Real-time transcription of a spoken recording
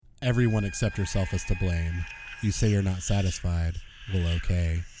Everyone except yourself is to blame. You say you're not satisfied. Well,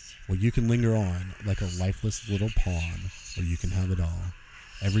 okay. Well, you can linger on like a lifeless little pawn, or you can have it all.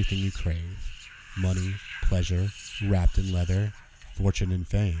 Everything you crave. Money, pleasure, wrapped in leather, fortune and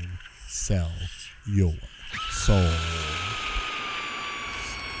fame. Sell your soul.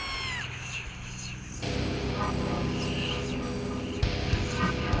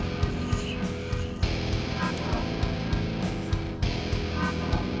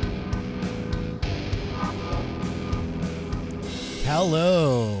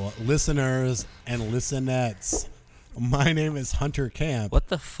 Hello, listeners and listenettes. My name is Hunter Camp. What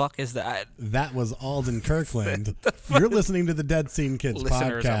the fuck is that? That was Alden Kirkland. You're listening to the Dead Scene Kids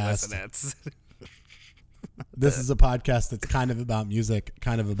Listeners podcast. and listenettes. This is a podcast that's kind of about music,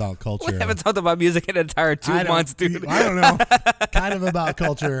 kind of about culture. We haven't talked about music in an entire 2 months, dude. I don't know. Kind of about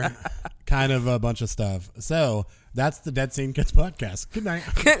culture, kind of a bunch of stuff. So that's the Dead Scene Kids podcast. Good night.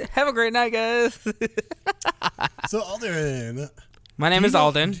 Have a great night, guys. So Alden. My name is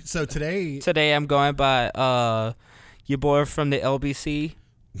Alden. So today I'm going by your boy from the LBC,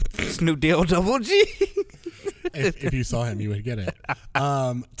 Snoop Deal Double G. If you saw him, you would get it.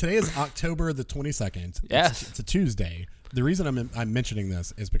 Today is October the 22nd. Yes. It's a Tuesday. The reason I'm mentioning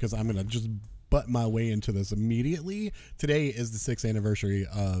this is because I'm going to just butt my way into this immediately. Today is the 6th anniversary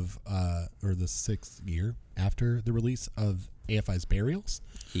of, or the 6th year after the release of AFI's Burials,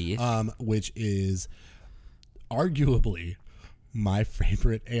 Yes. which is arguably my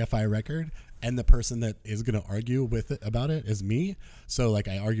favorite AFI record, and the person that is going to argue about it is me. So like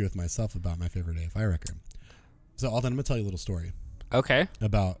I argue with myself about my favorite AFI record. So Alden, I'm going to tell you a little story. Okay.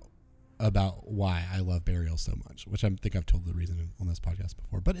 About why I love Burial so much, which I think I've told the reason on this podcast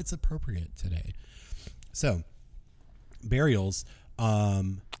before, but it's appropriate today. So Burials,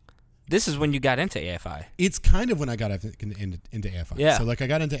 this is when you got into AFI. it's kind of when I got into AFI. Yeah. So like I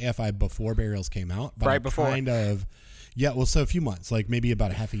got into AFI before Burials came out. But Right before. Kind of. Yeah, well, so a few months, like maybe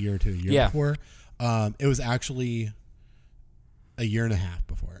about a half a year to a year before. It was actually a year and a half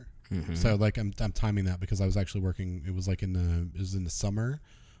before. Mm-hmm. So like I'm timing that because I was actually working. It was like in the summer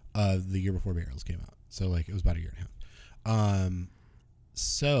of the year before Burials came out. So like it was about a year and a half.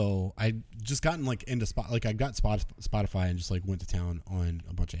 So I just gotten like into I got Spotify and just like went to town on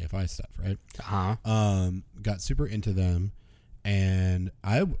a bunch of AFI stuff, right? Got super into them. And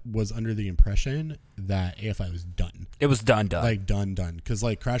I was under the impression that AFI was done. It was done. Like done. Because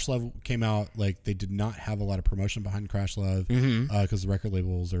like Crash Love came out, like they did not have a lot of promotion behind Crash Love because the record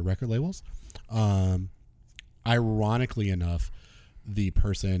labels are record labels. Ironically enough, the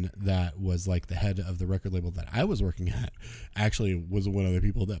person that was like the head of the record label that I was working at actually was one of the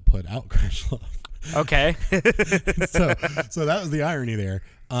people that put out Crash Love. Okay. so that was the irony there.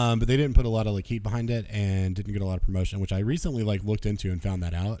 But they didn't put a lot of like heat behind it and didn't get a lot of promotion, which I recently like looked into and found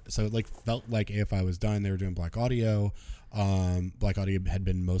that out. So it like felt like AFI was done. They were doing Black Audio. Black Audio had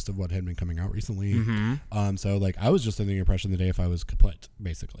been most of what had been coming out recently. Mm-hmm. So like I was just under the impression that AFI was kaput,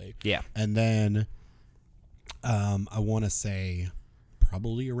 basically. Yeah. And then I want to say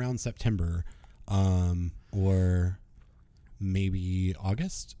probably around September or maybe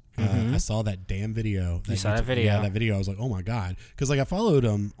August. I saw that damn video. You saw that video? Yeah, that video. I was like, oh my God. Because like I followed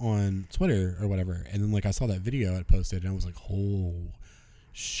him on Twitter or whatever. And then like I saw that video it posted and I was like, oh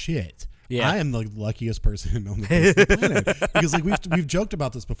shit. Yeah. I am the luckiest person on the face of the planet. Because like we've joked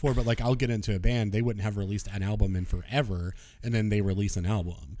about this before, but like I'll get into a band, they wouldn't have released an album in forever. And then they release an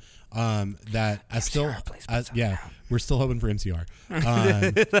album. That I still, we're still hoping for MCR.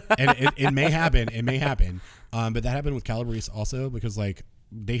 And it may happen. But that happened with Calabrese also because like,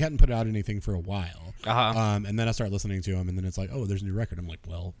 they hadn't put out anything for a while. And then I started listening to them, and then it's like, oh, there's a new record. I'm like,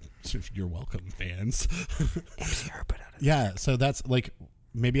 well, you're welcome, fans. MCR put out a yeah, so that's like,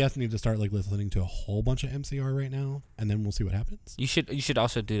 maybe I need to start like listening to a whole bunch of MCR right now, and then we'll see what happens. You should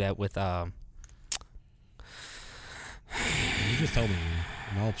also do that with You just tell me,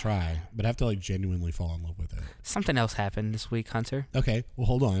 and I'll try, but I have to like genuinely fall in love with it. Something else happened this week, Hunter. Okay, well,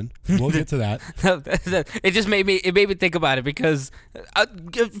 hold on. We'll get to that. It just made me think about it because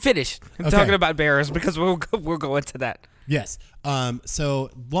finish. I'm talking about Bears because we'll go into that. Yes.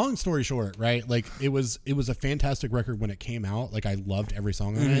 So long story short, right? Like it was a fantastic record when it came out. Like I loved every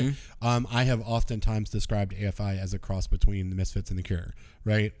song on it. I have oftentimes described AFI as a cross between the Misfits and the Cure,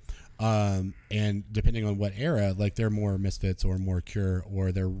 right? And depending on what era, like they're more Misfits or more Cure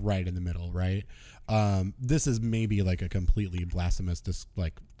or they're right in the middle, right? This is maybe like a completely blasphemous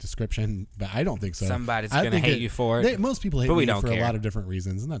description, but I don't think so. Somebody's going to hate you for it. Most people hate me for a lot of different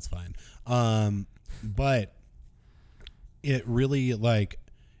reasons, and that's fine. But it really, like,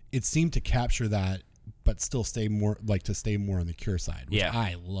 it seemed to capture that but still stay more on the Cure side, which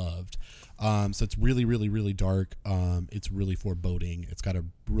I loved. So it's really, really, really dark. It's really foreboding. It's got a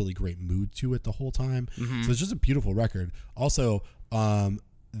really great mood to it the whole time. Mm-hmm. So it's just a beautiful record. Also,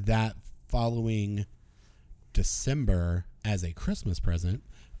 that following December as a Christmas present,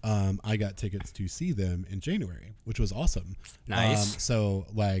 I got tickets to see them in January, which was awesome. Nice. So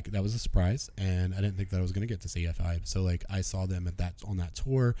like that was a surprise, and I didn't think that I was going to get to see F5. So like I saw them on that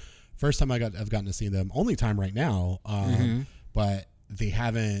tour. First time I've gotten to see them. Only time right now. But they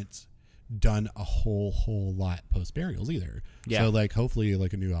haven't done a whole lot post Burials either. Yeah. So like hopefully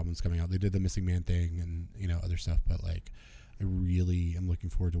like a new album's coming out. They did the Missing Man thing and other stuff, but like I really am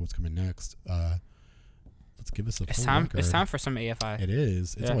looking forward to what's coming next. Let's give us a full record. It's time for some AFI. It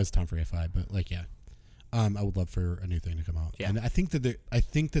is. It's always time for AFI, but like I would love for a new thing to come out. Yeah. And I think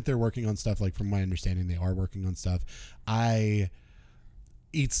that they're working on stuff. Like from my understanding, they are working on stuff.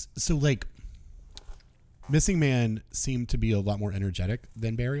 It's so like Missing Man seemed to be a lot more energetic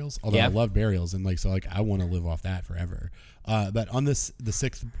than Burials, although I love Burials and like so like I want to live off that forever. But on the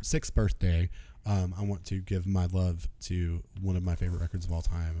sixth birthday, I want to give my love to one of my favorite records of all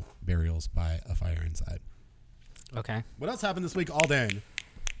time, Burials by A Fire Inside. Okay. What else happened this week, Alden?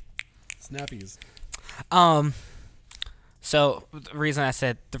 Snappies. So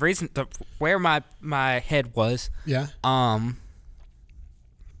where my head was. Yeah.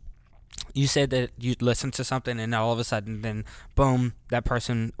 You said that you'd listen to something and all of a sudden then boom, that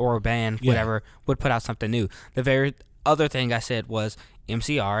person or a band, whatever, would put out something new. The very other thing I said was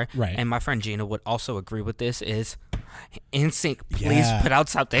MCR, right. And my friend Gina would also agree with this is NSYNC, please put out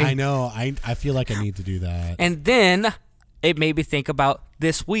something. I know. I feel like I need to do that. And then it made me think about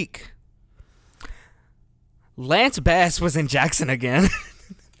this week. Lance Bass was in Jackson again.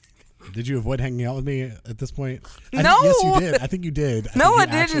 Did you avoid hanging out with me at this point? No. Yes, you did. I think you did. I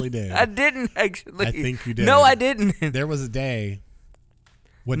didn't. Actually did. I didn't actually. I think you did. No, I didn't. There was a day.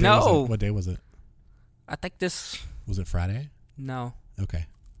 What day was it? What day was it? I think this. Was it Friday? No. Okay.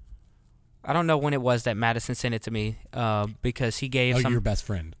 I don't know when it was that Madison sent it to me because he gave some. Your best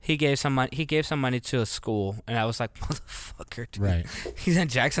friend. He gave some money. He gave some money to a school, and I was like, "Motherfucker, dude. Right? He's in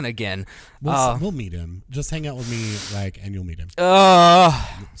Jackson again." We'll meet him. Just hang out with me, and you'll meet him.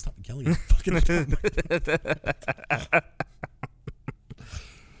 Stop yelling! At fucking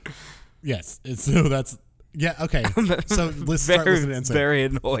Yes. So that's okay. So let's start listening to NSYNC. Very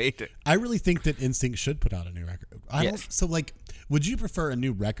annoyed. I really think that NSYNC should put out a new record. So like. Would you prefer a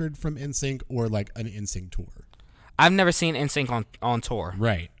new record from NSYNC or like an NSYNC tour? I've never seen NSYNC on tour.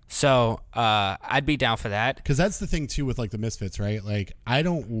 Right. So I'd be down for that. Because that's the thing too with like the Misfits, right? Like I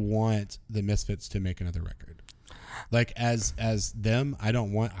don't want the Misfits to make another record. Like as them, I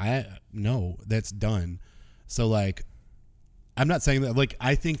don't want. No, that's done. So like, I'm not saying that. Like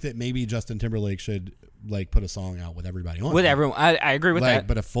I think that maybe Justin Timberlake should like put a song out with everybody on. With everyone, I agree with that.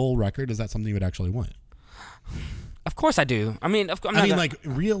 But a full record, is that something you would actually want? Of course I do. I mean, like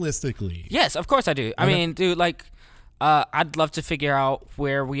realistically. Yes, of course I do. I mean, dude, like, I'd love to figure out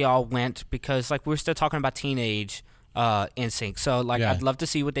where we all went because, like, we're still talking about teenage NSYNC. So, like, I'd love to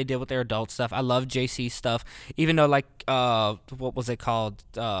see what they did with their adult stuff. I love JC stuff, even though, like, what was it called?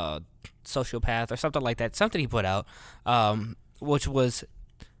 Sociopath or something like that. Something he put out, which was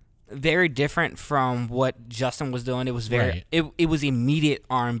very different from what Justin was doing. It was very, it was immediate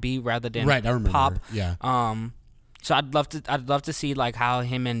R&B rather than I remember. Pop. Yeah. So I'd love to see like how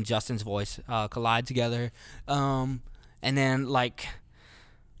him and Justin's voice collide together, and then like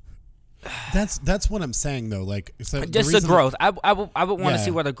that's what I'm saying though. Like so just the growth. I would want to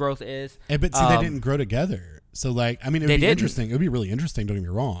see where the growth is. But see, they didn't grow together. So like I mean, it would be interesting. It would be really interesting. Don't get me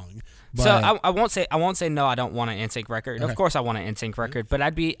wrong. But so I won't say no. I don't want an NSYNC record. Okay. Of course, I want an NSYNC record, but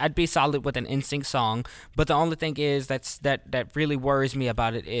I'd be solid with an NSYNC song. But the only thing is that really worries me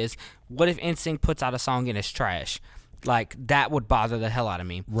about it is what if NSYNC puts out a song and it's trash? Like that would bother the hell out of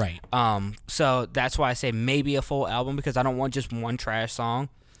me. Right. So that's why I say maybe a full album because I don't want just one trash song.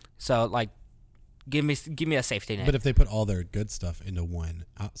 So like, give me a safety net. But if they put all their good stuff into one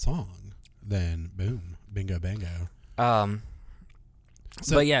song, then boom, bingo, bango.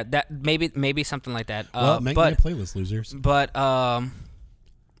 So, but yeah, that maybe something like that. Well, make me a playlist, losers. But I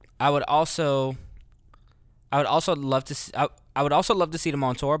would also love to. I would also love to see them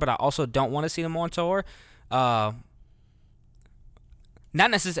on tour, but I also don't want to see them on tour. Not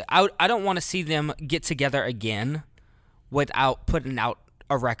necessarily. I don't want to see them get together again without putting out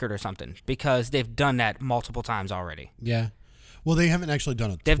a record or something because they've done that multiple times already. Yeah. Well, they haven't actually done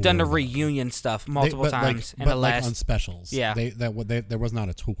it. They've done the reunion stuff multiple times in the last on specials. Yeah, there was not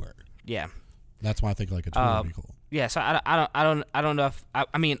a tour. Yeah, that's why I think like a tour would be cool. Yeah, so I don't know if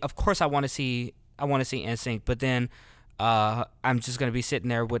I mean, of course I want to see I want to see NSYNC, but then I'm just gonna be sitting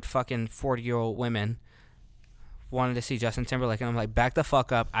there with fucking 40-year-old women wanting to see Justin Timberlake, and I'm like, back the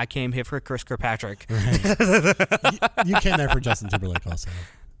fuck up. I came here for Chris Kirkpatrick. Right. you came there for Justin Timberlake also.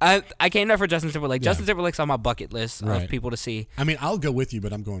 I came there for Justin Timberlake. Yeah. Justin Timberlake's on my bucket list Right. of people to see. I mean, I'll go with you,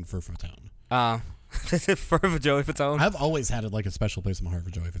 but I'm going for Fatone. For Joey Fatone. I've always had like a special place in my heart for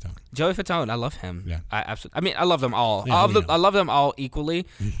Joey Fatone. Joey Fatone, I love him. Yeah. I absolutely. I mean, I love them all. Yeah, I love them all equally.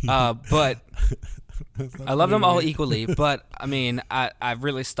 But I love them all equally. But I mean, I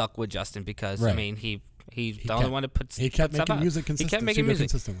really stuck with Justin because Right. I mean he's the only one that puts. He kept puts making music consistently. He kept making music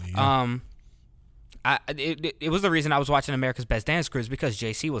consistently. Yeah. It was the reason I was watching America's Best Dance Crew because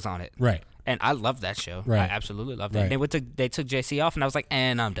JC was on it. Right. And I loved that show. Right. I absolutely loved it. Right. They took JC off, and I was like,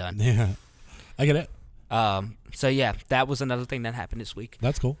 and I'm done. Yeah. I get it. So yeah, that was another thing that happened this week.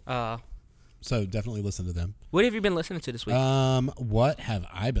 That's cool. So definitely listen to them. What have you been listening to this week? What have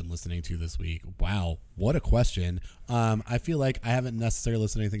I been listening to this week? Wow, what a question. I feel like I haven't necessarily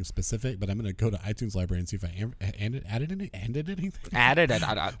listened to anything specific, but I'm going to go to iTunes library and see if I added anything. Added it.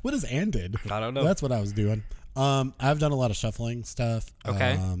 What is anded? I don't know. That's what I was doing. I've done a lot of shuffling stuff.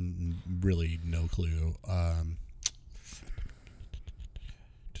 Okay. Really no clue.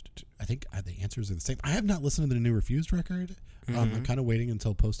 I think the answers are the same. I have not listened to the new Refused record. I'm kind of waiting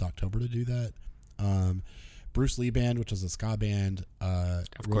until post-October to do that. Bruce Lee Band, which is a ska band,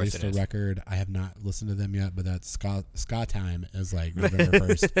 released a record. I have not listened to them yet, but that ska time is like November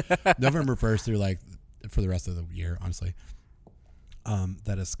 1st. November 1st through like for the rest of the year, honestly.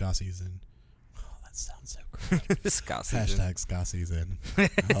 That is ska season. Oh, that sounds so great. Ska season. Hashtag ska season.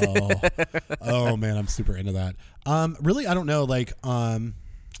 Oh man, I'm super into that. Really, I don't know. Like,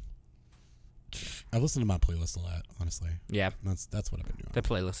 I listen to my playlist a lot, honestly. Yeah. That's what I've been doing. The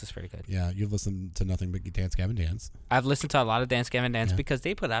playlist is pretty good. Yeah, you've listened to nothing but Dance Gavin Dance. I've listened to a lot of Dance Gavin Dance because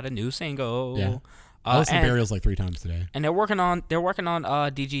they put out a new single. Yeah. I listened to Burials like 3 times today. And they're working on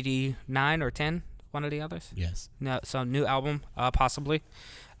DGD 9 or 10, one of the others. Yes. No, so new album, possibly.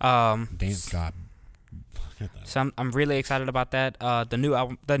 Dance got. So I'm really excited about that. The new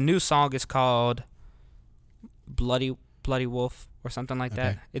album, the new song is called Bloody Wolf or something like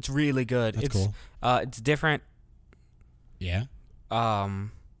that. It's really good. That's cool. It's different. Yeah.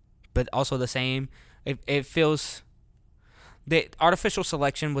 But also the same. It feels. The artificial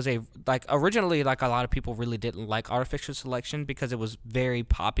selection was originally a lot of people really didn't like artificial selection because it was very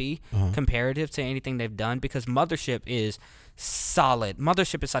poppy comparative to anything they've done, because Mothership is solid.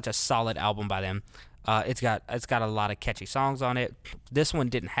 Mothership is such a solid album by them. It's got a lot of catchy songs on it. This one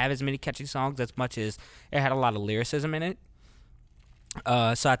didn't have as many catchy songs as much as it had a lot of lyricism in it.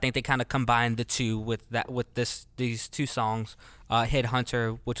 So I think they kind of combined the two with these two songs,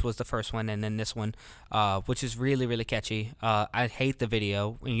 Headhunter, which was the first one, and then this one, which is really, really catchy. I hate the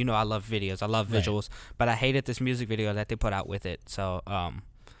video, and I love videos. I love visuals, but I hated this music video that they put out with it. So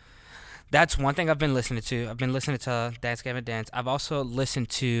that's one thing I've been listening to. I've been listening to Dance Gavin Dance. I've also listened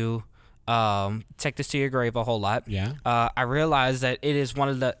to Take This to Your Grave a whole lot. Yeah. I realized that it is one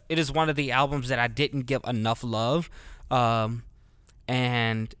of the albums that I didn't give enough love.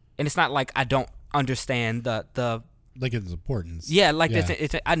 And it's not like I don't understand the like its importance. Yeah,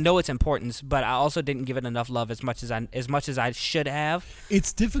 it's I know its importance, but I also didn't give it enough love as much as I should have.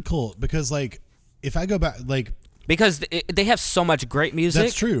 It's difficult because if I go back because they have so much great music.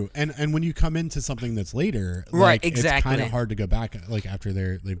 That's true, and when you come into something that's later, right? Exactly. It's kind of hard to go back after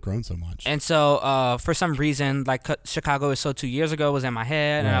they've grown so much. And so, for some reason, Chicago is So 2 years ago was in my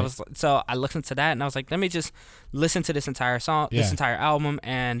head, and I listened to that, and I was like, let me just listen to this entire song, this entire album,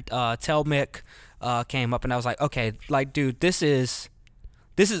 and Tell Mick came up, and I was like, okay, dude, this is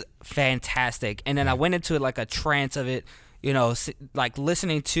fantastic. And then I went into a trance of it.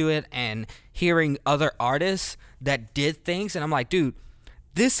 Listening to it and hearing other artists that did things, and I'm like, dude,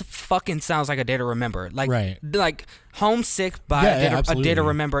 this fucking sounds like A Day to Remember. Homesick by A Day to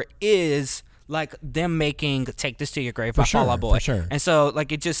Remember is them making Take This to Your Grave by Fall Out Boy. For sure. And so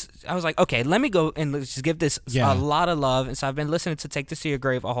I was like, okay, let me go and let's just give this a lot of love. And so I've been listening to Take This to Your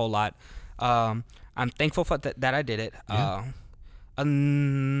Grave a whole lot. I'm thankful for that I did it. Yeah.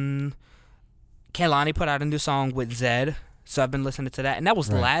 Kehlani put out a new song with Zed. So I've been listening to that. And that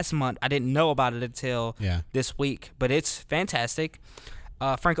was last month. I didn't know about it until this week. But it's fantastic.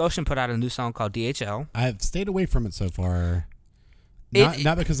 Frank Ocean put out a new song called DHL. I've stayed away from it so far.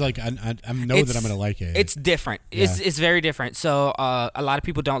 Not because I know that I'm going to like it. It's different. It's very different. So a lot of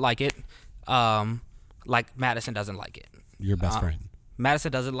people don't like it. Madison doesn't like it. Your best friend.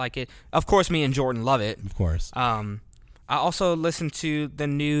 Madison doesn't like it. Of course, me and Jordan love it. Of course. I also listened to the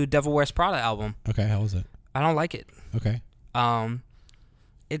new Devil Wears Prada album. Okay, how was it? I don't like it. Okay.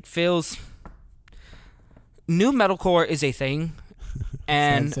 It feels new metalcore is a thing.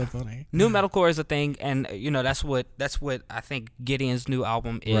 And so funny. New metalcore is a thing, and that's what I think Gideon's new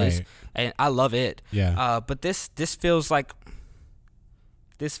album is, right. and I love it. Yeah. But this feels like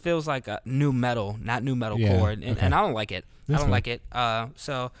a new metal, not new metalcore, and I don't like it. I don't like it.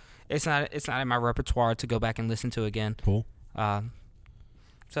 So it's not in my repertoire to go back and listen to again. Cool.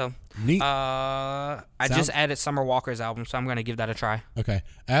 So neat. I just added Summer Walker's album, so I'm gonna give that a try. Okay,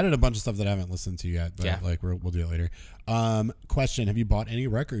 I added a bunch of stuff that I haven't listened to yet, but like we'll do it later. Question: have you bought any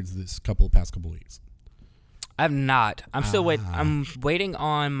records this past couple weeks? I've not. I'm still waiting. I'm waiting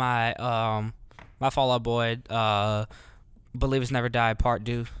on my my Fall Out Boy, Believe It's Never Die Part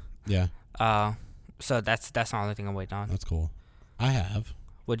 2. Yeah. So that's the only thing I'm waiting on. That's cool. I have.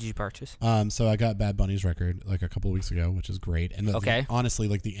 What did you purchase? So I got Bad Bunny's record like a couple of weeks ago, which is great. And honestly,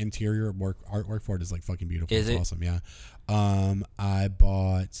 like the interior artwork for it is like fucking beautiful. It's awesome. Yeah. I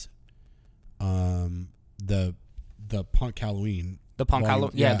bought the Punk Halloween. The Punk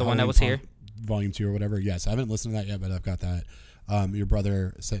Halloween. Yeah, the one that was here. Volume 2 or whatever. Yes, I haven't listened to that yet, but I've got that. Your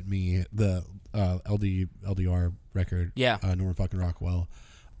brother sent me the LDR record. Yeah. Norman fucking Rockwell.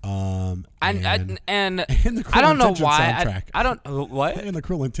 And the I don't know Intentions why soundtrack. I don't what and the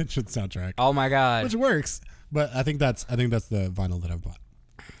Cruel Intentions soundtrack. Oh my god, which works, but I think that's the vinyl that I've bought.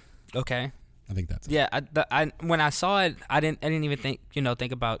 Okay, I think that's it. Yeah. When I saw it, I didn't even think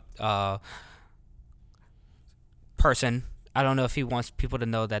about person. I don't know if he wants people to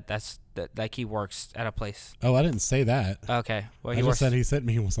know that like he works at a place. Oh, I didn't say that. Okay, well I just said he sent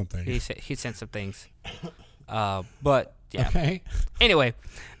me something. He sent some things. But yeah. Okay. Anyway,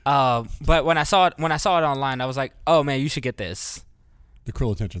 but when I saw it online, I was like, oh man, you should get this. The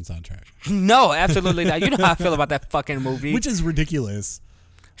Cruel Intentions soundtrack. No, absolutely not. You know how I feel about that fucking movie. Which is ridiculous.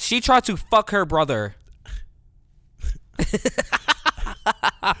 She tried to fuck her brother.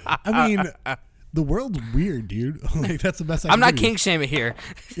 I mean, the world's weird, dude. Like that's the best. I'm not king shaming here.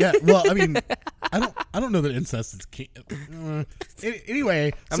 Yeah, well, I mean, I don't know that incest is king.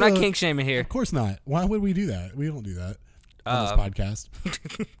 Anyway, I'm not king shaming here. Of course not. Why would we do that? We don't do that on this podcast.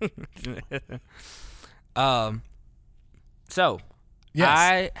 So. Yes.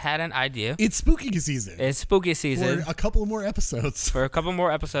 I had an idea. It's spooky season. For a couple more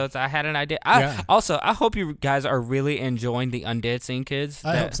episodes. I had an idea. Also, I hope you guys are really enjoying the Undead Scene Kids.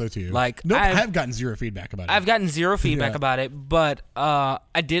 I hope so too. Like, nope, I've gotten zero feedback about it. I've gotten zero feedback about it, but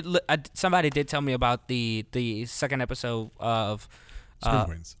somebody did tell me about the second episode of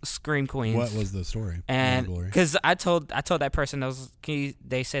Scream Queens. What was the story? And because I told that person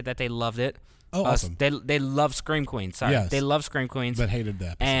they said that they loved it. Oh, awesome. They love Scream Queens. Sorry. Yes. They love Scream Queens. But hated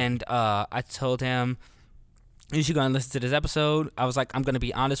that episode. And I told him, you should go and listen to this episode. I was like, I'm going to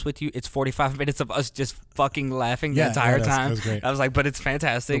be honest with you. It's 45 minutes of us just fucking laughing the entire time. That was great. I was like, but it's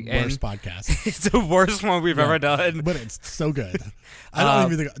fantastic. The worst podcast. It's the worst one we've ever done. But it's so good. I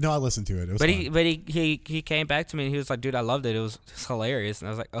don't even think... No, I listened to it. It was fun. He came back to me and he was like, dude, I loved it. It's hilarious. And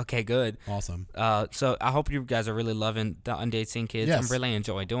I was like, okay, good. Awesome. So I hope you guys are really loving the Undead Scene Kids. Yes. I really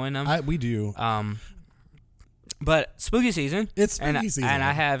enjoy doing them. We do. But spooky season. It's spooky season. And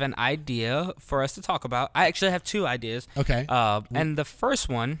I have an idea for us to talk about. I actually have two ideas. Okay. And the first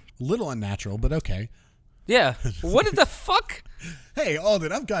one... A little unnatural, but okay. Yeah. What the fuck? Hey,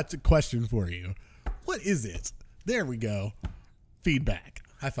 Alden, I've got a question for you. What is it? There we go. Feedback.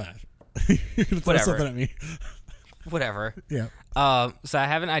 High five. You're going to throw something at me. Whatever. Yeah. So I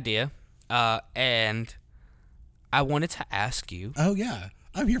have an idea, and I wanted to ask you... Oh, yeah.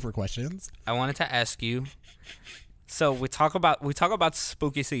 I'm here for questions. I wanted to ask you... So we talk about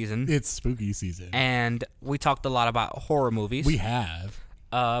spooky season. It's spooky season. And we talked a lot about horror movies. We have.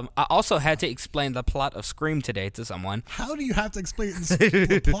 I also had to explain the plot of Scream today to someone. How do you have to explain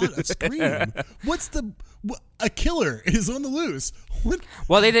the plot of Scream? A killer is on the loose. What?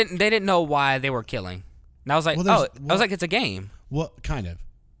 Well, they didn't know why they were killing. And I was like, it's a game. Well, kind of.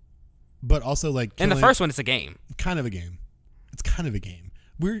 But also like in the first one, it's a game. Kind of a game. It's kind of a game.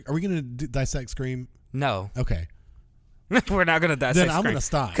 Are we gonna dissect Scream? No. Okay. We're not gonna dissect. Then I'm gonna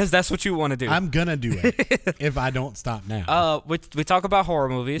stop because that's what you want to do. I'm gonna do it if I don't stop now. We talk about horror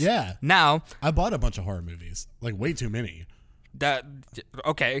movies. Yeah. Now I bought a bunch of horror movies, like way too many.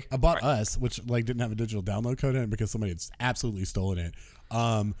 Okay. I bought Us, which like didn't have a digital download code in it because somebody had absolutely stolen it.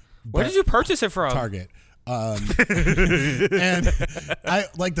 Where did you purchase it from? Target. And I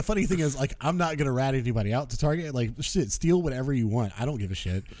like the funny thing is like I'm not gonna rat anybody out to Target. Like shit, steal whatever you want. I don't give a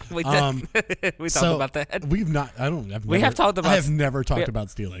shit. We talked about that. We've not. I have talked about. I have never talked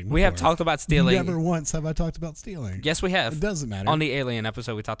about stealing. We have talked about stealing. Never once have I talked about stealing. Yes, we have. It doesn't matter. On the Alien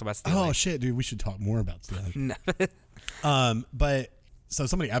episode, we talked about stealing. Oh shit, dude, we should talk more about stealing. No. But So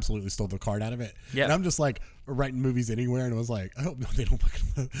somebody absolutely stole the card out of it. Yeah. And I'm just like writing movies anywhere, and I was like, I hope they don't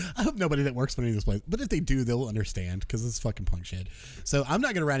fucking. I hope nobody that works for any of this place. But if they do, they'll understand because it's fucking punk shit. So I'm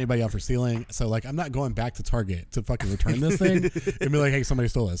not gonna rat anybody out for stealing. So like, I'm not going back to Target to fucking return this thing and be like, hey, somebody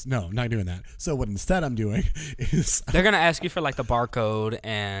stole this. No, I'm not doing that. So what instead I'm doing is they're gonna ask you for like the barcode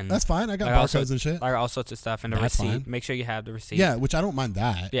and that's fine. I got barcodes and shit, like all sorts of stuff, and the receipt. Fine. Make sure you have the receipt. Yeah, which I don't mind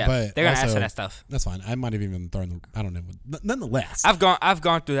that. Yeah, but they're gonna also, ask for that stuff. That's fine. I might have even thrown the. I don't know. Nonetheless, I've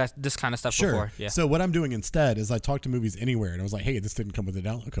gone through this kind of stuff before. Yeah. So what I'm doing instead is I talk to Movies Anywhere, and I was like, hey, this didn't come with a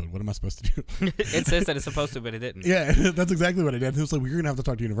download code. What am I supposed to do? It says that it's supposed to, but it didn't. Yeah, that's exactly what I did. It was like, we're gonna have to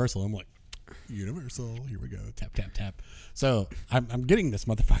talk to Universal. I'm like, Universal, here we go. Tap tap tap. So I'm getting this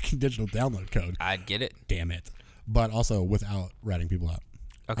motherfucking digital download code. I'd get it. Damn it. But also without ratting people out.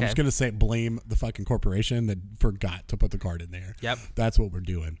 Okay. I'm just gonna say blame the fucking corporation that forgot to put the card in there. Yep. That's what we're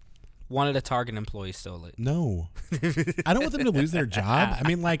doing. One of the Target employees stole it. No. I don't want them to lose their job. I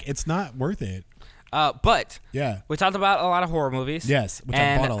mean, like, it's not worth it. But yeah, we talked about a lot of horror movies. Yes, which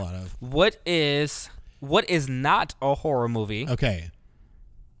I bought a lot of. What is not a horror movie? Okay.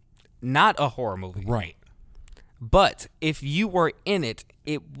 Not a horror movie. Right. But if you were in it,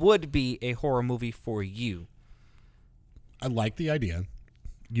 it would be a horror movie for you. I like the idea.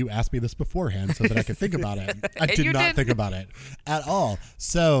 You asked me this beforehand so that I could think about it. I did not think about it at all.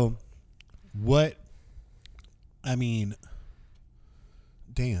 So, what? I mean,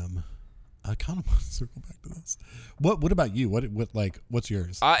 damn. I kind of want to circle back to this. What about you? What's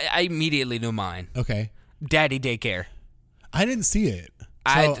yours? I immediately knew mine. Okay. Daddy Daycare. I didn't see it.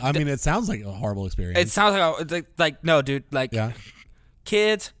 So, I mean, it sounds like a horrible experience. It sounds like no, dude. Like, yeah.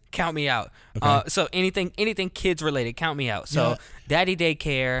 Kids, count me out. Okay. So anything kids related, count me out. So Daddy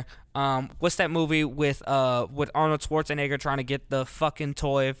Daycare. What's that movie with Arnold Schwarzenegger trying to get the fucking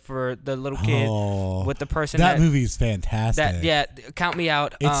toy for the little kid with the person that movie's fantastic. Count me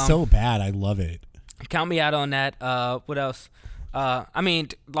out. It's so bad. I love it. Count me out on that. What else? I mean,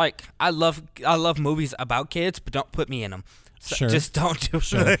 like, I love movies about kids, but don't put me in them. So sure. Just don't do it.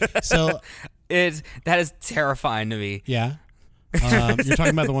 Sure. So that is terrifying to me. Yeah. You're talking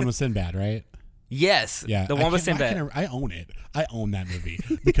about the one with Sinbad, right? Yes. Yeah. The one with Sinbad. I own it. I own that movie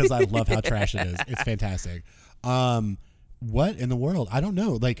because I love how trash it is. It's fantastic. What in the world? I don't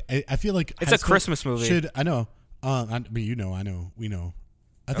know. Like, I feel like it's a Christmas movie. I know. I know. We know.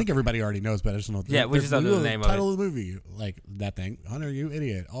 I think everybody already knows, but I just don't know. Yeah, we just don't know the name of it. Title of the movie, like that thing. Hunter, you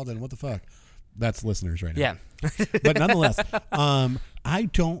idiot. Alden, what the fuck? That's listeners right now. Yeah. But nonetheless, I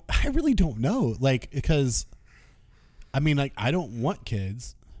really don't know. Like, because, I mean, like, I don't want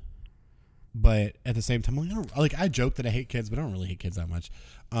kids, but at the same time, I joke that I hate kids, but I don't really hate kids that much.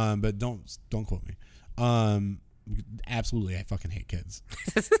 But don't quote me. Absolutely, I fucking hate kids.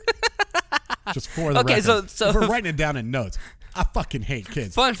 Just for the record. So if we're writing it down in notes, I fucking hate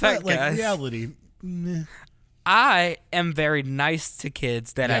kids. Fun fact, like, guys. Reality. Meh. I am very nice to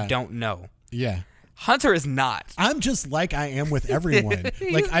kids that I don't know. Yeah. Hunter is not. I'm just like I am with everyone.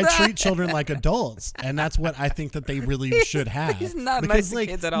 Like, I treat children like adults, and that's what I think that they really should have. He's not because, nice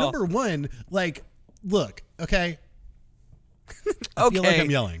to kids at all. Number one, like, look, okay? I feel like I'm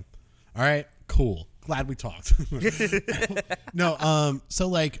yelling. All right? Cool. Glad we talked. No, so,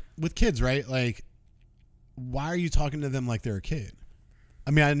 like, with kids, right? Like, why are you talking to them like they're a kid? I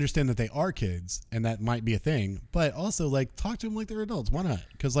mean, I understand that they are kids, and that might be a thing, but also, like, talk to them like they're adults. Why not?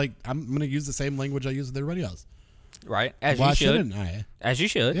 Because, like, I'm going to use the same language I use with everybody else. Right. As Why you should. shouldn't I? As you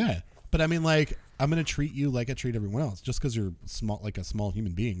should. Yeah. But, I mean, like, I'm going to treat you like I treat everyone else. Just because you're like a small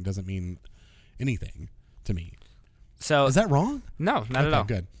human being doesn't mean anything to me. So is that wrong? No, not at all.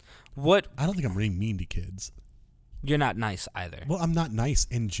 Good. I don't think I'm being mean to kids. You're not nice either. Well, I'm not nice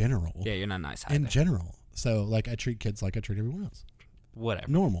in general. Yeah, you're not nice either. In general. So, like, I treat kids like I treat everyone else.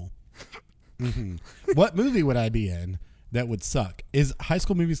 Whatever. Normal. Mm-hmm. What movie would I be in that would suck? Is high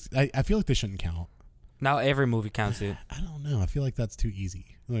school movies, I feel like they shouldn't count. Now every movie counts, dude. I don't know. I feel like that's too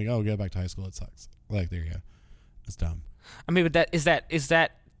easy. Like, oh, go back to high school. It sucks. Like, there you go. That's dumb. I mean, but is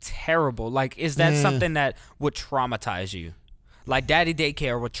that terrible? Like, is that something that would traumatize you? Like, Daddy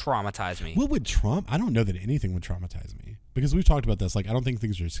Daycare would traumatize me. What would I don't know that anything would traumatize me. Because we've talked about this. Like, I don't think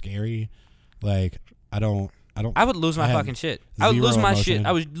things are scary. Like, I would lose my fucking shit. I would lose my shit.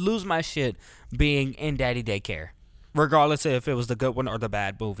 I would lose my shit being in Daddy Daycare, regardless of if it was the good one or the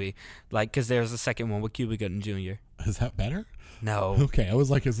bad movie. Like, because there's a second one with Cuba Gooding Jr. Is that better? No. Okay, I was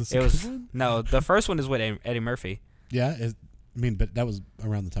like, is this a good one? No, the first one is with Eddie Murphy. Yeah, but that was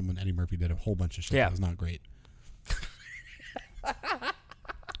around the time when Eddie Murphy did a whole bunch of shit that was not great.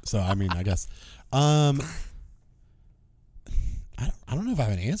 So, I mean, I guess. I don't know if I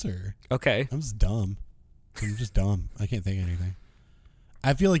have an answer. Okay. I'm just dumb. I can't think of anything.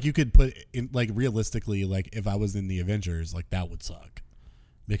 I feel like you could put in, like, realistically, like, if I was in the Avengers, like, that would suck.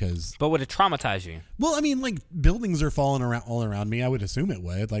 But would it traumatize you? Well, I mean, like, buildings are falling around all around me. I would assume it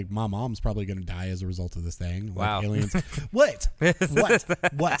would. Like, my mom's probably going to die as a result of this thing. Wow. Like, aliens. What?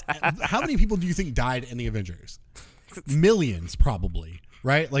 How many people do you think died in the Avengers? Millions, probably.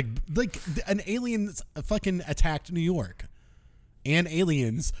 Right? Like an alien fucking attacked New York. And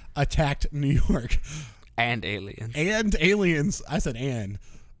aliens attacked New York. And aliens. And aliens. I said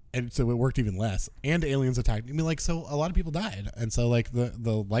and so it worked even less. And aliens attacked. I mean, like, so a lot of people died. And so, like,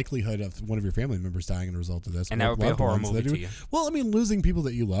 the likelihood of one of your family members dying as a result of this. And that would be a horror movie to you. Well, I mean, losing people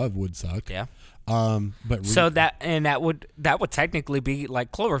that you love would suck. Yeah. But so that would technically be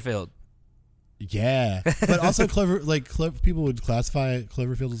like Cloverfield. Yeah. But also people would classify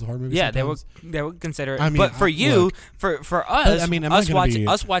Cloverfield as a horror movie. Yeah, sometimes. they would consider it. I mean, but for you, look, for us, I mean, us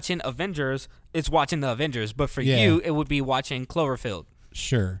watching Avengers, it's watching the Avengers. But for you, it would be watching Cloverfield.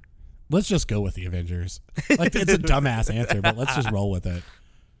 Sure. Let's just go with the Avengers. Like, it's a dumbass answer, but let's just roll with it.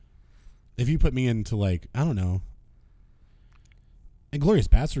 If you put me into, like, I don't know. Inglourious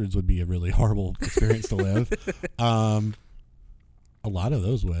Bastards would be a really horrible experience to live. A lot of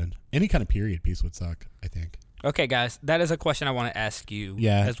those would. Any kind of period piece would suck, I think. Okay, guys, that is a question I want to ask you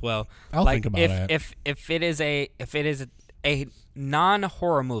as well. I'll think about it. If it is a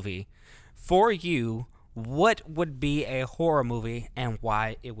non-horror movie for you, what would be a horror movie and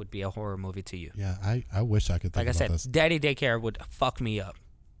why it would be a horror movie to you? Yeah, I wish I could think about this. Like I said, Daddy Daycare would fuck me up.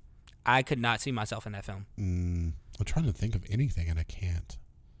 I could not see myself in that film. I'm trying to think of anything and I can't.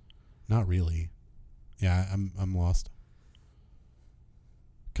 Not really. Yeah, I'm lost.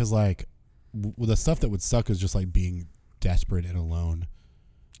 Because, like, the stuff that would suck is just, like, being desperate and alone.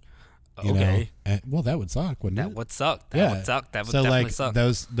 You know? And, well, that would suck, wouldn't it? That would suck. That would suck. That would so, definitely like, suck.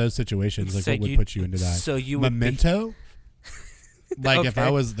 Those situations, like, what would put you into that? So you would Memento? Like, if I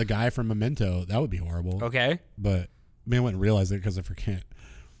Okay. was the guy from Memento, that would be horrible. Okay. But, I mean, I wouldn't realize it because I forget.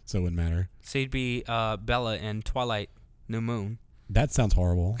 So it wouldn't matter. So you'd be Bella in Twilight New Moon. That sounds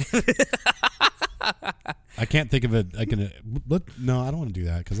horrible. I can't think of it. No, I don't want to do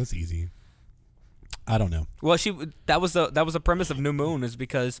that because that's easy. I don't know. Well, that was the premise of New Moon, is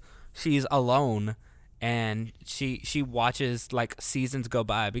because she's alone and she watches, like, seasons go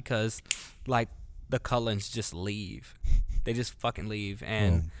by because, like, the Cullens just leave. They just fucking leave,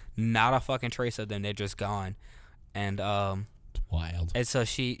 and not a fucking trace of them. They're just gone, and it's wild. And so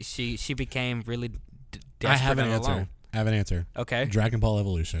she became really desperate. I have an answer. Okay. Dragon Ball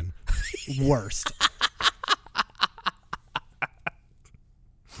Evolution. Worst.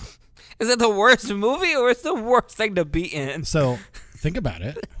 Is it the worst movie or is it the worst thing to be in? So, think about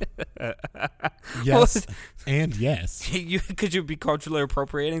it. Yes and yes. Could you be culturally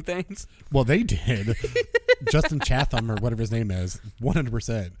appropriating things? Well, they did. Justin Chatham, or whatever his name is,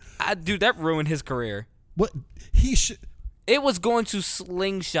 100%. Dude, that ruined his career. What? It was going to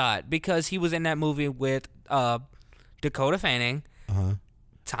slingshot because he was in that movie with Dakota Fanning,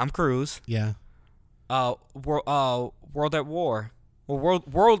 Tom Cruise, World at War. Well,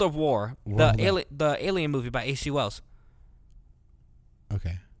 World of War, the Alien movie by H.G. Wells.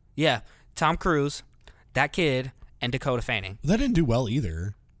 Okay. Yeah, Tom Cruise, that kid, and Dakota Fanning. That didn't do well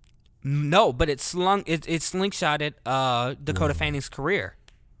either. No, but it slingshotted Dakota Fanning's career.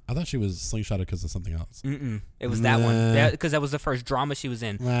 I thought she was slingshotted because of something else. It was that one, because that was the first drama she was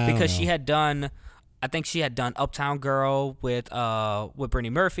in. Because she had done, I think she had done Uptown Girl with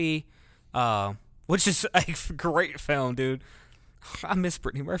Brittany Murphy, which is a great film, dude. I miss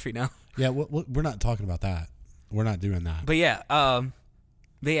Brittany Murphy now. Yeah, we're not talking about that. We're not doing that. But yeah, I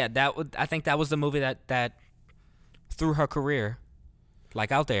think that was the movie that threw her career,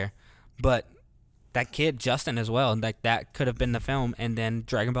 like, out there. But that kid Justin as well, like, that could have been the film, and then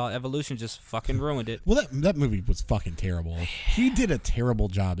Dragon Ball Evolution just fucking ruined it. Well, that movie was fucking terrible. He did a terrible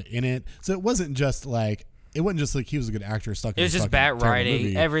job in it. So it wasn't just like he was a good actor stuck in. It was just bad writing.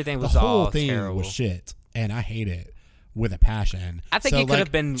 Movie. Everything was the whole all thing terrible. Was shit, and I hate it with a passion. I think it could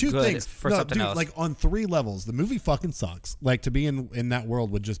have been good for something else. Like, on 3 levels, the movie fucking sucks. Like, to be in that world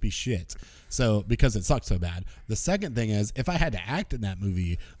would just be shit. So, because it sucks so bad. The second thing is, if I had to act in that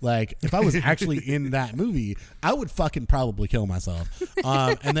movie, like, if I was actually in that movie, I would fucking probably kill myself.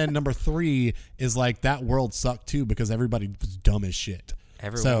 And then number 3 is, like, that world sucked too because everybody was dumb as shit.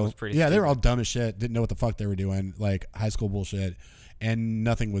 Everyone was pretty stupid. They were all dumb as shit, didn't know what the fuck they were doing, like high school bullshit, and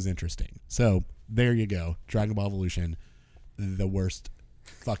nothing was interesting. So, there you go. Dragon Ball Evolution, the worst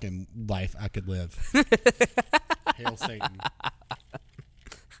fucking life I could live. Hail Satan.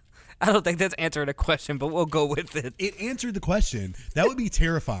 I don't think that's answering a question, but we'll go with it. It answered the question. That would be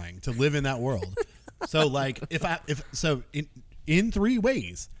terrifying to live in that world. So, like, in in 3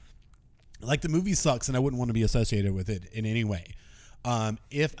 ways. Like, the movie sucks and I wouldn't want to be associated with it in any way.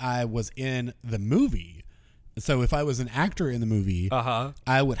 If I was in the movie, so if I was an actor in the movie,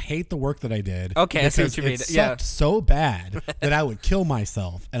 I would hate the work that I did. Okay, I see what you mean. It sucked so bad that I would kill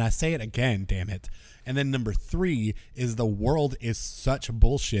myself. And I say it again, damn it. And then number 3 is the world is such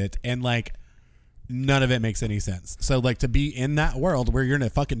bullshit and like none of it makes any sense. So like to be in that world where you're in a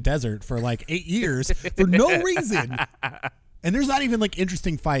fucking desert for like 8 years for no reason. And there's not even like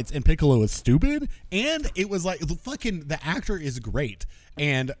interesting fights, and Piccolo is stupid, and it was like the actor is great.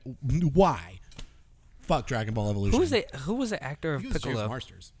 And why? Fuck Dragon Ball Evolution. Who was the actor of Piccolo? James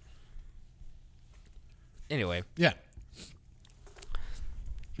Marsters. Anyway. Yeah.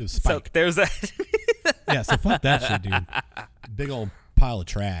 It was Spike. So there's that. Yeah, so fuck that shit, dude. Big old pile of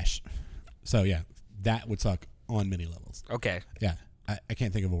trash. So yeah, that would suck on many levels. Okay. Yeah, I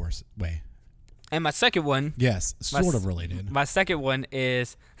can't think of a worse way. And my second one. Yes, sort of related. My second one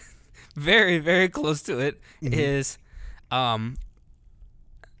is very, very close to it. Is a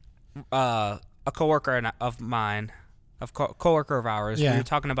coworker of mine, coworker of ours. Yeah. We were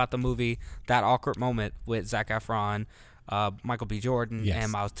talking about the movie That Awkward Moment with Zac Efron, Michael B. Jordan,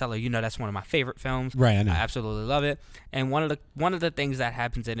 and Miles Teller. You know, that's one of my favorite films. Right, I know. I absolutely love it. And one of the things that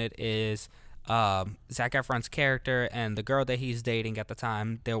happens in it is Zac Efron's character and the girl that he's dating at the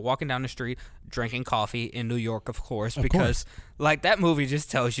time, they're walking down the street drinking coffee in New York, of course, because like that movie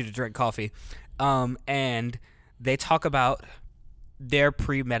just tells you to drink coffee. And they talk about their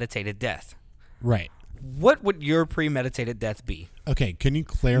premeditated death. Right. What would your premeditated death be? Okay, can you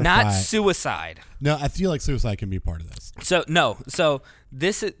clarify? Not suicide. No, I feel like suicide can be part of this. So no,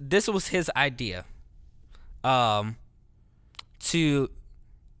 this was his idea. I'm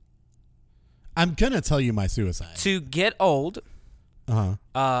gonna tell you my suicide. To get old.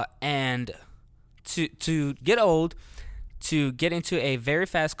 And to get old, to get into a very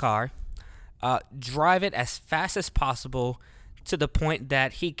fast car, drive it as fast as possible to the point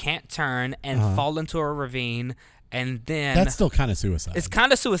that he can't turn and fall into a ravine, and then that's still kind of suicide. It's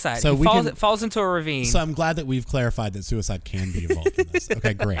kind of suicide. So he falls into a ravine. So I'm glad that we've clarified that suicide can be involved in this.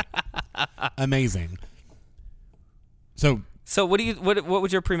 Okay, great, amazing. So what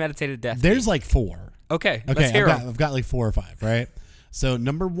would your premeditated death? There's be? like 4. Okay, let's hear I've got like 4 or 5, right? So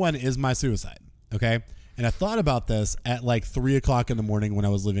number 1 is my suicide. Okay. And I thought about this at like 3:00 in the morning when I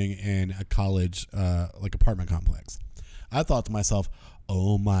was living in a college, like apartment complex. I thought to myself,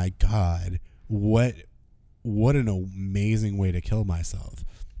 oh my God, what an amazing way to kill myself,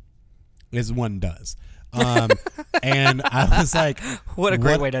 as one does. And I was like, what a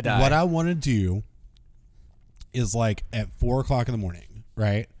great way to die. What I want to do is like at 4:00 in the morning,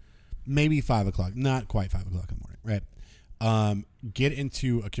 right? Maybe 5:00, not quite 5:00 in the morning, right? Get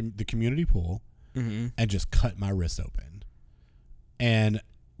into the community pool and just cut my wrist open and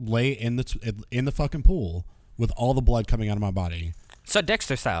lay in the fucking pool with all the blood coming out of my body. So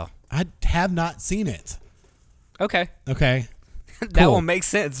Dexter style. I have not seen it. Okay. That Cool. Will make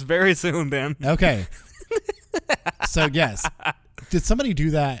sense very soon then. Okay. So yes, did somebody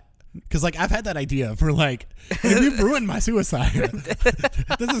do that? Because like I've had that idea for like, and you've ruined my suicide.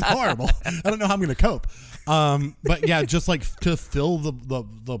 This is horrible. I don't know how I'm gonna cope. But yeah, just like to fill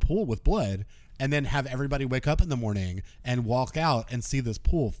the pool with blood, and then have everybody wake up in the morning and walk out and see this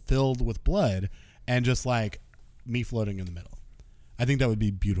pool filled with blood, and just like me floating in the middle. I think that would be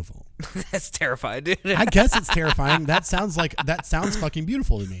beautiful. That's terrifying, dude. I guess it's terrifying. That sounds fucking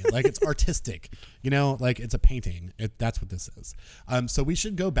beautiful to me. Like it's artistic, you know, like it's a painting. That's what this is. So we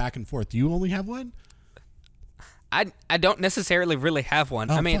should go back and forth. Do you only have one? I don't necessarily really have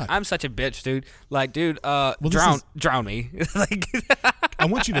one. Oh, I mean, fuck. I'm such a bitch, dude. Like, dude, drown me. Like, I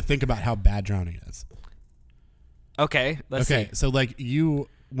want you to think about how bad drowning is. Okay, let's see. So like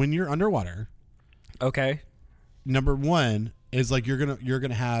when you're underwater. Okay. Number 1 is like you're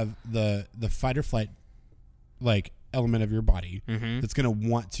gonna have the fight or flight like element of your body that's gonna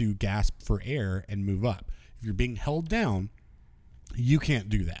want to gasp for air and move up. If you're being held down, you can't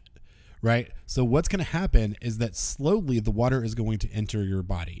do that, right? So what's gonna happen is that slowly the water is going to enter your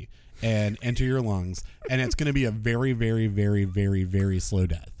body and enter your lungs, and it's gonna be a very, very, very, very, very slow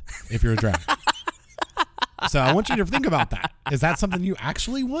death if you're drowning. So I want you to think about that. Is that something you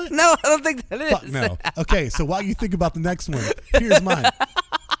actually want? No, I don't think that is. Fuck no. Okay, so while you think about the next one, here's mine.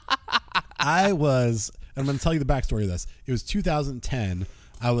 I'm going to tell you the backstory of this. It was 2010.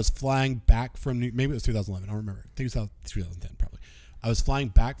 I was flying back from maybe it was 2011. I don't remember. I think it was 2010 probably. I was flying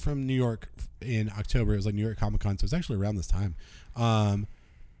back from New York in October. It was like New York Comic Con, so it was actually around this time.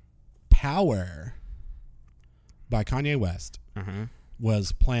 Power by Kanye West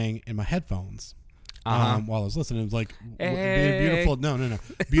was playing in my headphones. while I was listening. It was like beautiful. No,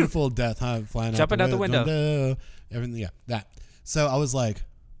 beautiful death, flying jumping out the window. Everything, yeah, that. So I was like,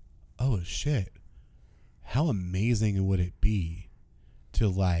 oh shit, how amazing would it be to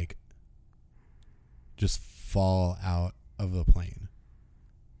like just fall out of a plane?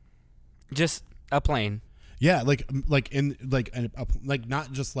 Just a plane. Yeah, like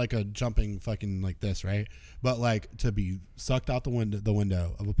not just like a jumping fucking like this, right? But like to be sucked out the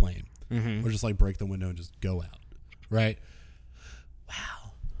window of a plane, or just like break the window and just go out, right?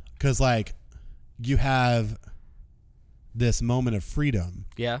 Wow, because like you have this moment of freedom,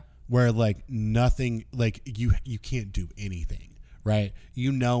 where like nothing, like you can't do anything, right?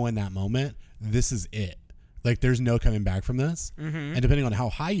 You know, in that moment, this is it. Like there's no coming back from this, and depending on how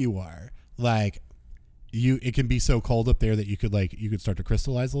high you are, like. It can be so cold up there that you could start to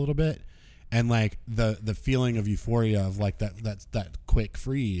crystallize a little bit, and like the feeling of euphoria of like that quick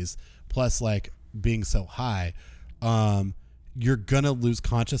freeze plus like being so high, you're gonna lose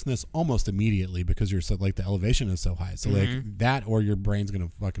consciousness almost immediately because you're so like the elevation is so high. So like that, or your brain's gonna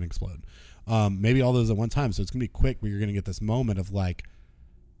fucking explode. Maybe all those at one time. So it's gonna be quick, but you're gonna get this moment of like,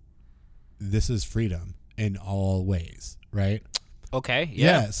 this is freedom in all ways, right? Okay.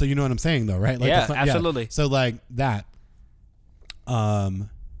 Yeah. So you know what I'm saying, though, right? Like, yeah, absolutely. Yeah. So like that, and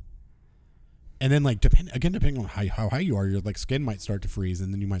then like depending on how high you are, your like skin might start to freeze,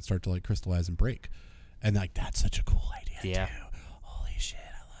 and then you might start to like crystallize and break, and like that's such a cool idea. Yeah. Too. Holy shit,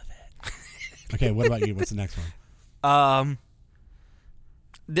 I love it. Okay, what about you? What's the next one?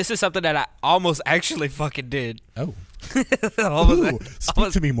 This is something that I almost actually fucking did. Oh.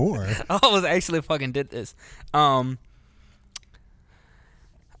 Speak to me more. I almost actually fucking did this.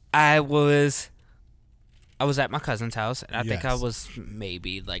 I was at my cousin's house, and I think I was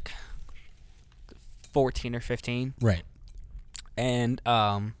maybe like 14 or 15. Right. And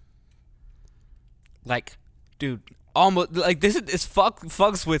like, dude, almost like this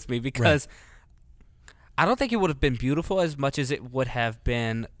fucks with me because I don't think it would have been beautiful as much as it would have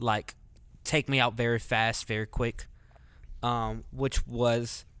been like take me out very fast, very quick. Which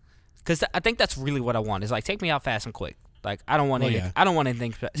was because I think that's really what I want is like take me out fast and quick. Like I don't want I don't want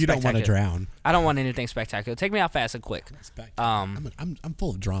anything spectacular. You don't want to drown. I don't want anything spectacular. Take me out fast and quick. I'm full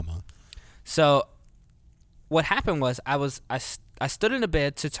of drama. So what happened was I stood in the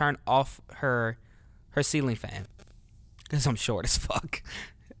bed to turn off her ceiling fan because I'm short as fuck,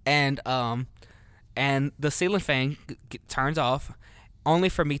 and the ceiling fan turns off, only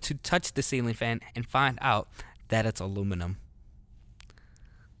for me to touch the ceiling fan and find out that it's aluminum.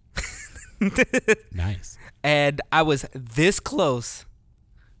 Nice. And I was this close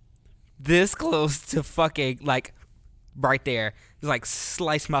to fucking like right there. Like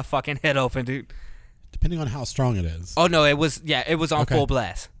slice my fucking head open, dude. Depending on how strong it is. Oh no, it was on full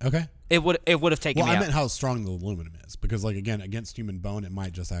blast. Okay. It would have taken me out. Well, I meant how strong the aluminum is because like again, against human bone it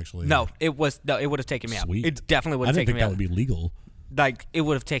might just actually it would have taken me out. Sweet. It definitely would have taken me out. I didn't think that would be legal. Like it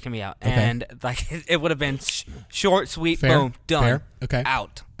would have taken me out. Okay. And like it would have been short, sweet, Fair. boom, done. Fair. Okay.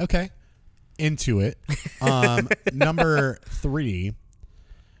 Out. Okay. Into it. Number 3.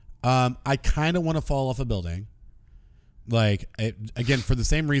 I kind of want to fall off a building. Like again, for the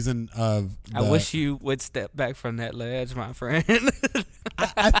same reason of I wish you would step back from that ledge, my friend.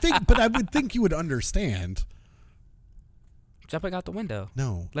 I think, but I would think you would understand. Jumping out the window.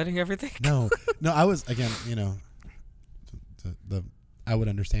 No. Letting everything go. No. I was again, the I would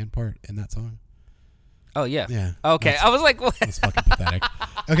understand part in that song. Oh yeah. Yeah. Okay. I was like, what? That's fucking pathetic.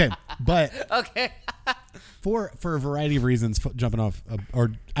 Okay, but okay. for a variety of reasons, jumping off,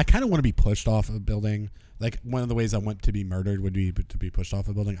 or I kind of want to be pushed off a building. Like one of the ways I want to be murdered would be to be pushed off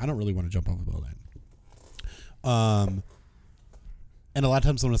a building. I don't really want to jump off a building. And a lot of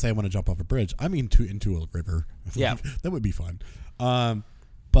times when I say I want to jump off a bridge, I mean into a river. Yeah, that would be fun.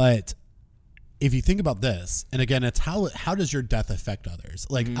 But if you think about this, and again, it's how does your death affect others?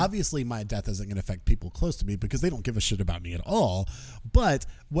 Like, obviously, my death isn't going to affect people close to me because they don't give a shit about me at all. But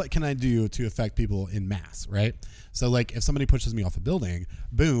what can I do to affect people in mass, right? So, like, if somebody pushes me off a building,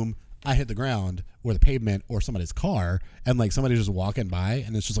 boom, I hit the ground or the pavement or somebody's car, and, like, somebody's just walking by,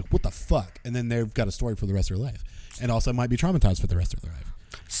 and it's just like, what the fuck? And then they've got a story for the rest of their life. And also might be traumatized for the rest of their life.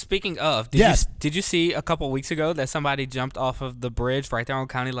 Speaking of, did you see a couple weeks ago that somebody jumped off of the bridge right there on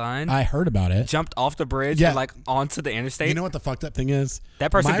County Line? I heard about it. Jumped off the bridge and like onto the interstate. You know what the fucked up thing is?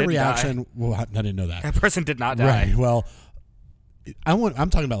 That person didn't die. Well, I didn't know that. That person did not die. Right. Well, I'm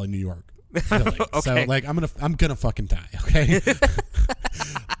talking about like New York. Philly. Okay. So like I'm gonna fucking die. Okay.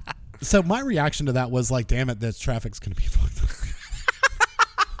 So my reaction to that was like, damn it, this traffic's gonna be fucked up.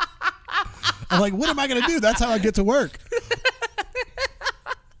 I'm like, what am I gonna do? That's how I get to work.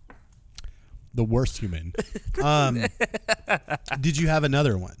 the worst human. Did you have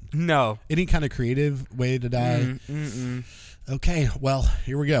another one? No. Any kind of creative way to die? Okay, well,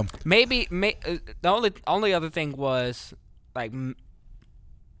 here we go. Maybe the only other thing was like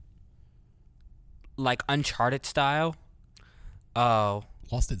Uncharted style. Oh,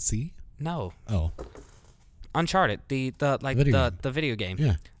 Lost at Sea? No. Oh, Uncharted, the video game.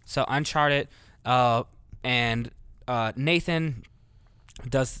 Yeah. So Uncharted, and Nathan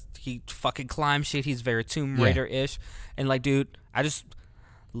he fucking climbs shit. He's very Tomb Raider-ish, and like, dude,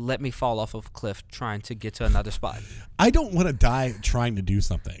 let me fall off of a cliff trying to get to another spot. I don't want to die trying to do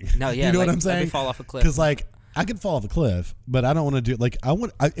something. No, yeah, you know what I'm saying? Let me fall off a cliff. Because like I can fall off a cliff, but I don't want to do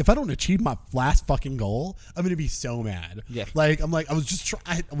if I don't achieve my last fucking goal, I'm gonna be so mad. Yeah. Like I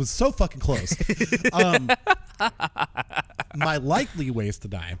was so fucking close. My likely ways to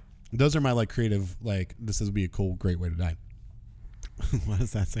die. Those are my like creative, like this would be a cool, great way to die. What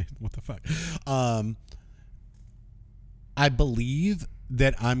does that say? What the fuck? I believe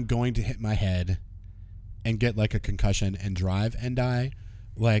that I'm going to hit my head and get like a concussion and drive and die.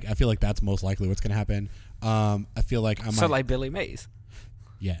 Like I feel like that's most likely what's going to happen. I feel like I might. So like Billy Mays.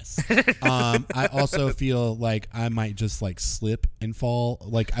 Yes. I also feel like I might just like slip and fall.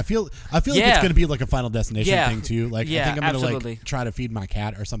 Like I feel like it's going to be like a Final Destination thing too. Like I think I'm going to like try to feed my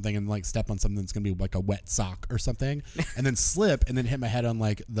cat or something and like step on something that's going to be like a wet sock or something and then slip and then hit my head on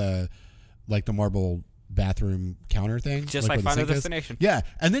like the marble bathroom counter thing. Just like Final Destination. Yeah.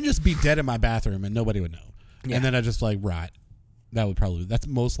 And then just be dead in my bathroom and nobody would know. Yeah. And then I just like rot. That's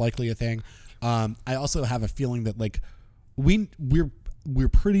most likely a thing. I also have a feeling that like we're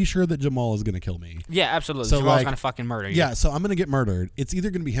pretty sure that Jamal is going to kill me. Yeah, absolutely. So Jamal's like, going to fucking murder you. Yeah, so I'm going to get murdered. It's either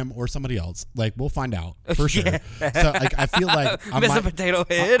going to be him or somebody else. Like, we'll find out for sure. So like, I feel like Mr. Potato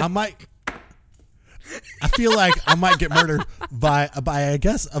Head. I feel like I might get murdered by I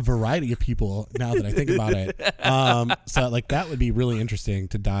guess a variety of people now that I think about it. So like that would be really interesting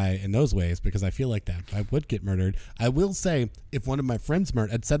to die in those ways because I feel like that I would get murdered. I will say if one of my friends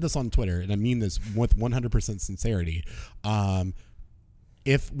I'd said this on Twitter and I mean this with 100% sincerity.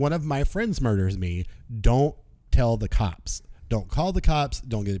 If one of my friends murders me, don't tell the cops. Don't call the cops.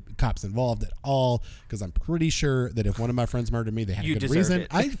 Don't get cops involved at all because I'm pretty sure that if one of my friends murdered me, they had a good reason.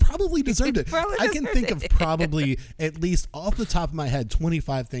 I probably deserved it. I can think of probably at least off the top of my head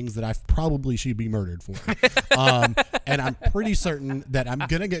 25 things that I probably should be murdered for. And I'm pretty certain that I'm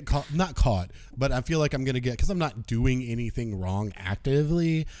going to get not caught, but I feel like I'm going to get because I'm not doing anything wrong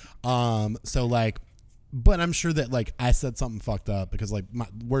actively. So like. But I'm sure that like I said something fucked up because like my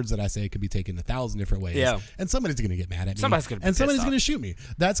words that I say could be taken 1,000 different ways. Yeah. And somebody's gonna get mad at me. Somebody's gonna shoot me.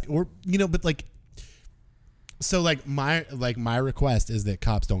 But like so like my request is that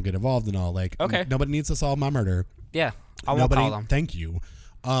cops don't get involved and all. Like nobody needs to solve my murder. Yeah. I won't call them. Thank you.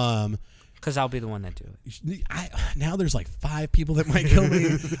 Because I'll be the one that do it. Now there's like 5 people that might kill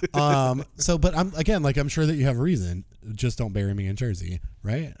me. But I'm sure that you have a reason. Just don't bury me in Jersey,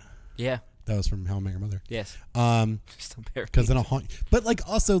 right? Yeah. That was from How I Met Your Mother. Yes. Because then I'll haunt you. But like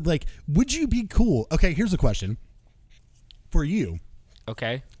also like, would you be cool? Okay, here's a question for you.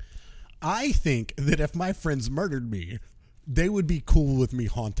 Okay. I think that if my friends murdered me, they would be cool with me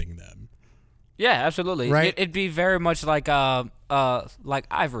haunting them. Yeah, absolutely. Right? It'd be very much like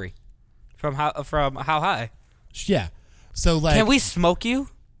Ivory from How High. Yeah. So like, can we smoke you?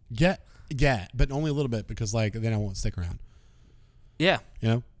 Yeah, but only a little bit because like then I won't stick around. Yeah. You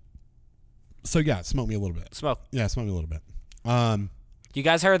know. So yeah, smoke me a little bit. Smoke. Yeah, smoke me a little bit. You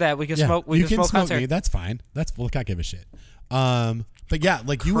guys heard that? We can smoke. We can smoke me. That's fine. Look, I give a shit. But yeah,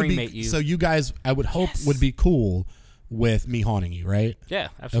 like you would be. You. So you guys, I would hope would be cool with me haunting you, right? Yeah,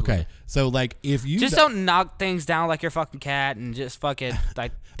 absolutely. Okay, so like if you just don't knock things down like your fucking cat and just fucking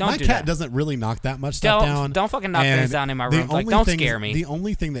like don't my do cat that. Doesn't really knock that much stuff down. Don't fucking knock things down in my room. Like don't scare me. The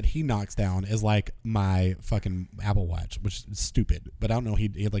only thing that he knocks down is like my fucking Apple Watch, which is stupid. But I don't know. He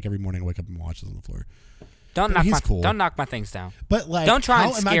like every morning I wake up and my watch is on the floor. Don't knock my things down. But like, don't try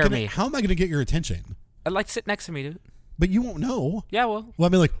and scare me. How am I going to get your attention? I'd like sit next to me, dude. But you won't know. Yeah, well. Well, I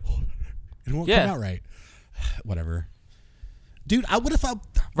mean, like, it won't come out right. Whatever. Dude, what if I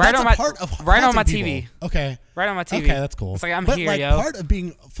right on my people. TV? Okay, right on my TV. Okay, that's cool. It's like I'm but here, like, yo. Part of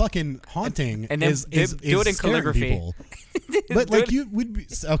being fucking haunting and then is do it in calligraphy. But like you would be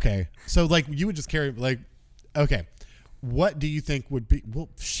okay. So like you would just carry like okay. What do you think would be? Well,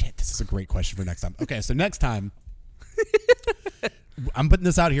 shit. This is a great question for next time. Okay, so next time, I'm putting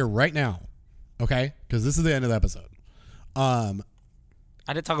this out here right now. Okay, because this is the end of the episode. I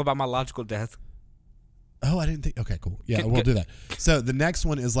didn't talk about my logical death. Oh, I didn't think. Okay, cool. Yeah, we'll do that. So the next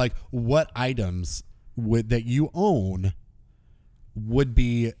one is like, what items that you own would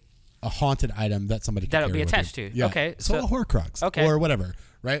be a haunted item that somebody can that'll be attached to. Yeah. Okay. So a Horcrux. Okay. Or whatever.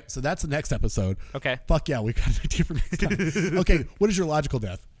 Right? So that's the next episode. Okay. Fuck yeah, we got an idea for next time. Okay, what is your logical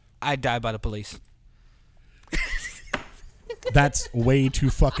death? I die by the police. That's way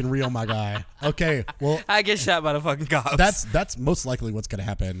too fucking real, my guy. Okay, well, I get shot by the fucking cops. That's most likely what's gonna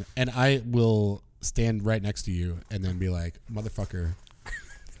happen, and I will stand right next to you and then be like, motherfucker,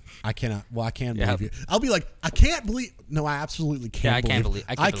 I cannot. Well, I can believe you. I'll be like, I can't believe. No, I absolutely can't. Yeah,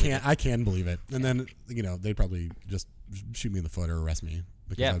 I can believe it. And then they'd probably just shoot me in the foot or arrest me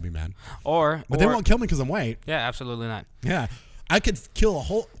because I'd be mad. But they won't kill me because I'm white. Yeah, absolutely not. Yeah, I could kill a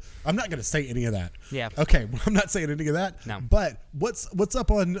whole. I'm not gonna say any of that. Yeah. Okay, I'm not saying any of that. No. But what's up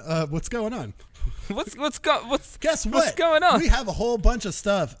on what's going on? Guess what? What's going on? We have a whole bunch of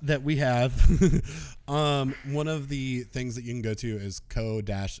stuff that we have. One of the things that you can go to is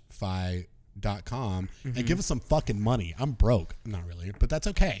co-fi.com and give us some fucking money. I'm broke. Not really, but that's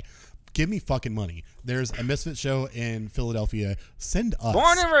okay. Give me fucking money. There's a Misfit show in Philadelphia. Send us.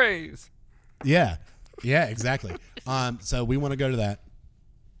 Born and raised. Yeah. Yeah, exactly. So we want to go to that.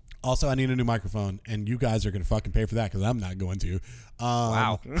 Also, I need a new microphone, and you guys are going to fucking pay for that because I'm not going to.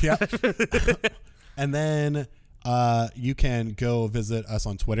 Wow. Yeah. And then you can go visit us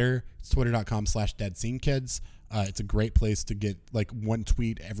on Twitter. It's twitter.com/deadscenekids. It's a great place to get like one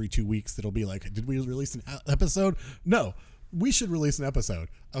tweet every 2 weeks that'll be like, did we release an episode? No, we should release an episode.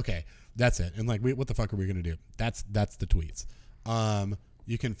 Okay, that's it. And like, what the fuck are we going to do? That's the tweets.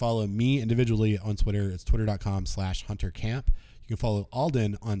 You can follow me individually on Twitter. It's twitter.com/huntercamp. You can follow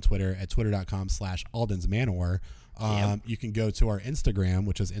Alden on Twitter at twitter.com/aldensmanor. You can go to our Instagram,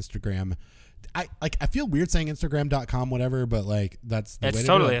 which is Instagram. I feel weird saying Instagram.com, whatever, but like that's the way to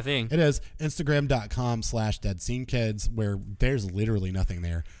totally do it. a thing. It is Instagram.com/deadscenekids, where there's literally nothing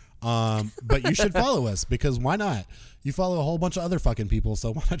there. But you should follow us because why not? You follow a whole bunch of other fucking people,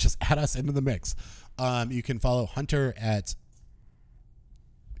 so why not just add us into the mix? You can follow Hunter at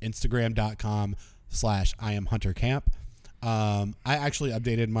Instagram.com/IamHunterCamp. I actually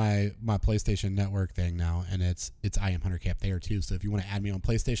updated my PlayStation Network thing now, and it's I Am Hunter Camp there too. So if you want to add me on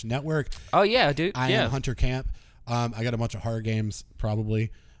PlayStation Network, oh yeah, dude, I Am Hunter Camp. I got a bunch of horror games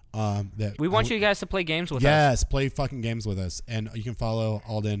probably. That we want you guys to play games with us. Yes, play fucking games with us, and you can follow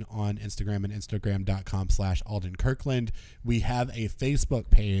Alden on Instagram and Instagram.com/AldenKirkland. We have a Facebook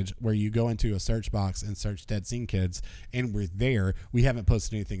page where you go into a search box and search Dead Scene Kids, and we're there. We haven't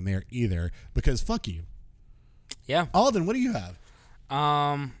posted anything there either because fuck you. Yeah. Alden, what do you have?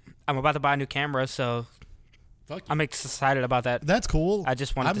 I'm about to buy a new camera, so fuck you. I'm excited about that. That's cool. I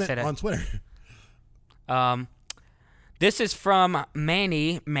just wanted to say that on Twitter. This is from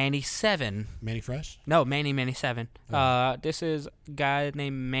Manny7. Manny Fresh? No, Manny7. Oh. This is a guy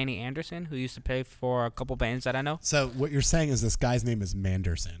named Manny Anderson who used to play for a couple bands that I know. So what you're saying is this guy's name is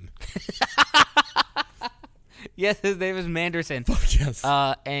Manderson. Yes, his name is Manderson. Fuck yes.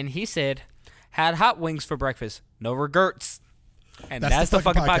 And he said, had hot wings for breakfast. No regrets. And that's the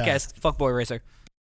fucking podcast. Fuck Boy Racer.